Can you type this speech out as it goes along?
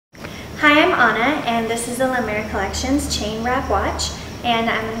Hi, I'm Anna, and this is the Lemaire Collections chain wrap watch, and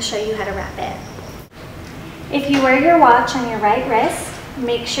I'm going to show you how to wrap it. If you wear your watch on your right wrist,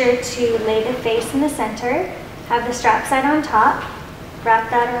 make sure to lay the face in the center, have the strap side on top, wrap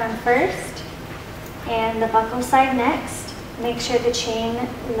that around first, and the buckle side next. Make sure the chain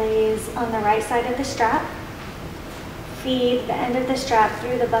lays on the right side of the strap. Feed the end of the strap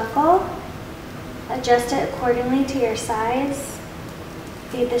through the buckle, adjust it accordingly to your size.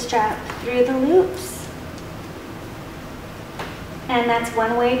 Feed the strap through the loops. And that's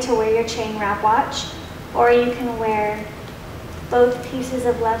one way to wear your chain wrap watch. Or you can wear both pieces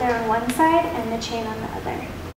of leather on one side and the chain on the